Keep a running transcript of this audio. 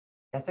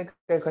That's a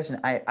good question.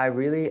 I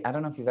really, I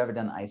don't know if you've ever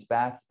done ice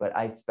baths, but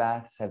ice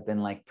baths have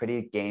been like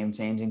pretty game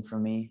changing for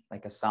me,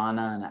 like a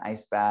sauna and an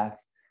ice bath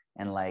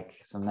and like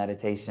some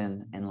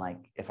meditation. And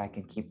like, if I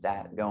can keep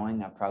that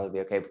going, I'll probably be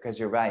okay. Because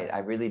you're right. I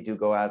really do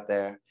go out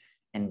there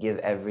and give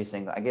I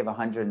give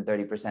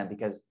 130%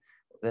 because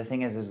the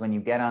thing is when you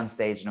get on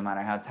stage, no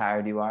matter how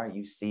tired you are,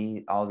 you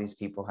see all these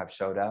people have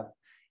showed up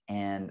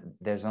and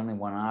there's only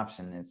one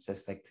option. It's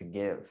just like to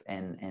give.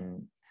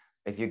 And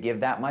if you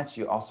give that much,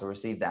 you also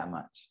receive that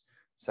much.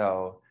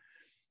 So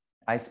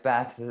ice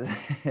baths is,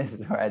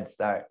 is where I'd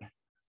start.